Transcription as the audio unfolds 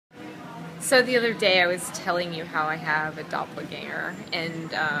So the other day I was telling you how I have a doppelganger,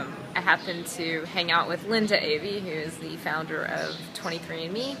 and I happened to hang out with Linda Avey, who is the founder of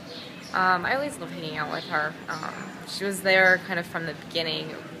 23andMe. I always love hanging out with her. She was there kind of from the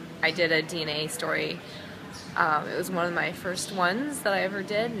beginning. I did a DNA story. It was one of my first ones that I ever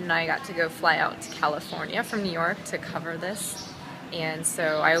did, and I got to go fly out to California from New York to cover this. And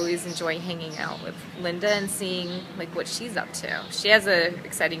so I always enjoy hanging out with Linda and seeing like what she's up to. She has an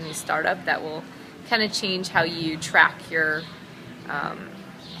exciting new startup that will kind of change how you track your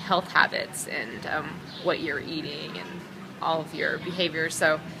health habits and what you're eating and all of your behaviors.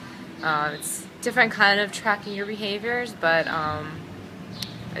 So it's different kind of tracking your behaviors, but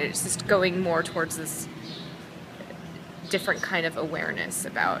it's just going more towards this different kind of awareness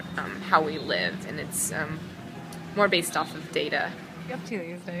about how we live, and it's more based off of data. What are you up to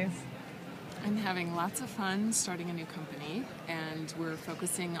these days? I'm having lots of fun starting a new company, and we're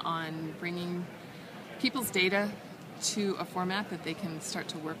focusing on bringing people's data to a format that they can start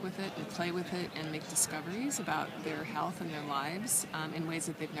to work with it and play with it and make discoveries about their health and their lives in ways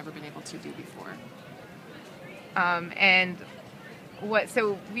that they've never been able to do before.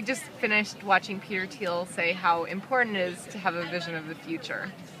 So we just finished watching Peter Thiel say how important it is to have a vision of the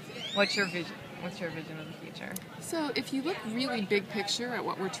future. What's your vision? What's your vision of the future? So if you look really big picture at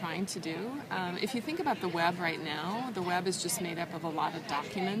what we're trying to do, if you think about the web right now, the web is just made up of a lot of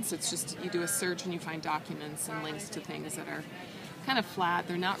documents. It's just you do a search and you find documents and links to things that are kind of flat.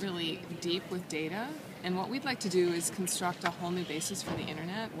 They're not really deep with data. And what we'd like to do is construct a whole new basis for the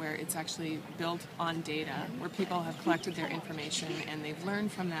internet where it's actually built on data, where people have collected their information and they've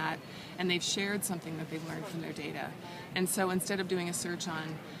learned from that, and they've shared something that they've learned from their data. And so instead of doing a search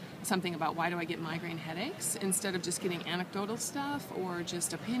on something about why do I get migraine headaches, instead of just getting anecdotal stuff or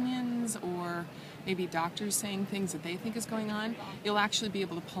just opinions or maybe doctors saying things that they think is going on, you'll actually be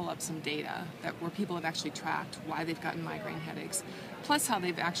able to pull up some data where people have actually tracked why they've gotten migraine headaches, plus how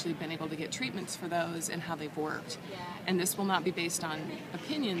they've actually been able to get treatments for those and how they've worked. And this will not be based on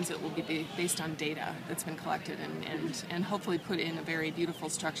opinions, it will be based on data that's been collected and hopefully put in a very beautiful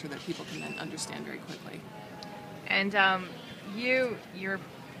structure that people can then understand very quickly. And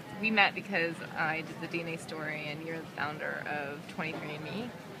we met because I did the DNA story, and you're the founder of 23andMe.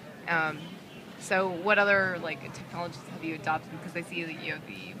 So what other technologies have you adopted? Because I see that you have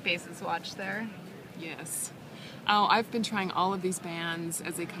the Basis Watch there. Yes. Oh, I've been trying all of these bands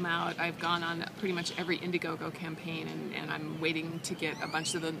as they come out. I've gone on pretty much every Indiegogo campaign, and I'm waiting to get a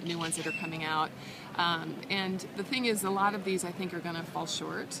bunch of the new ones that are coming out. And the thing is, a lot of these I think are going to fall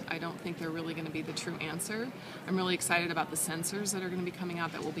short. I don't think they're really going to be the true answer. I'm really excited about the sensors that are going to be coming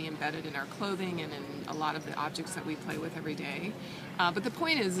out that will be embedded in our clothing and in a lot of the objects that we play with every day. But the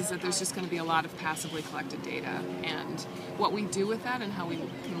point is that there's just going to be a lot of passively collected data, and what we do with that and how we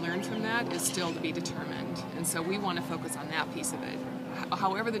can learn from that is still to be determined. And so we want to focus on that piece of it.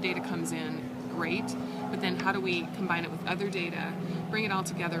 However the data comes in, great, but then how do we combine it with other data, bring it all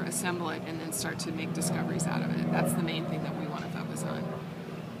together, assemble it, and then start to make discoveries out of it. That's the main thing that we want to focus on.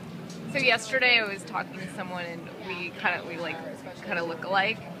 So yesterday I was talking to someone, and we kind of look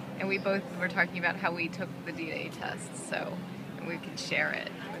alike, and we both were talking about how we took the DNA test, so we could share it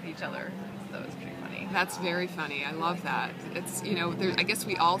with each other. So that was pretty funny. That's very funny. I love that. It's, I guess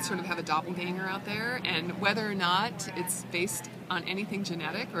we all sort of have a doppelganger out there, and whether or not it's based on anything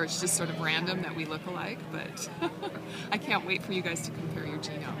genetic or it's just sort of random that we look alike, but I can't wait for you guys to compare your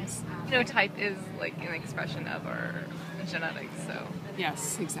genomes. Type is like an expression of our genetics, so.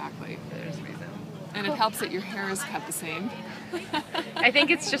 Yes, exactly. There's a reason. And it helps that your hair is cut the same. I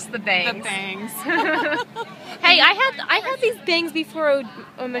think it's just the bangs. The bangs. Hey, I had these bangs before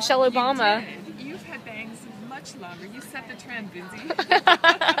Michelle Obama. You've had bangs much longer. You set the trend, Lindsay.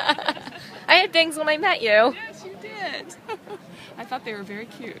 I had bangs when I met you. Yes, you did. I thought they were very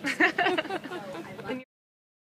cute.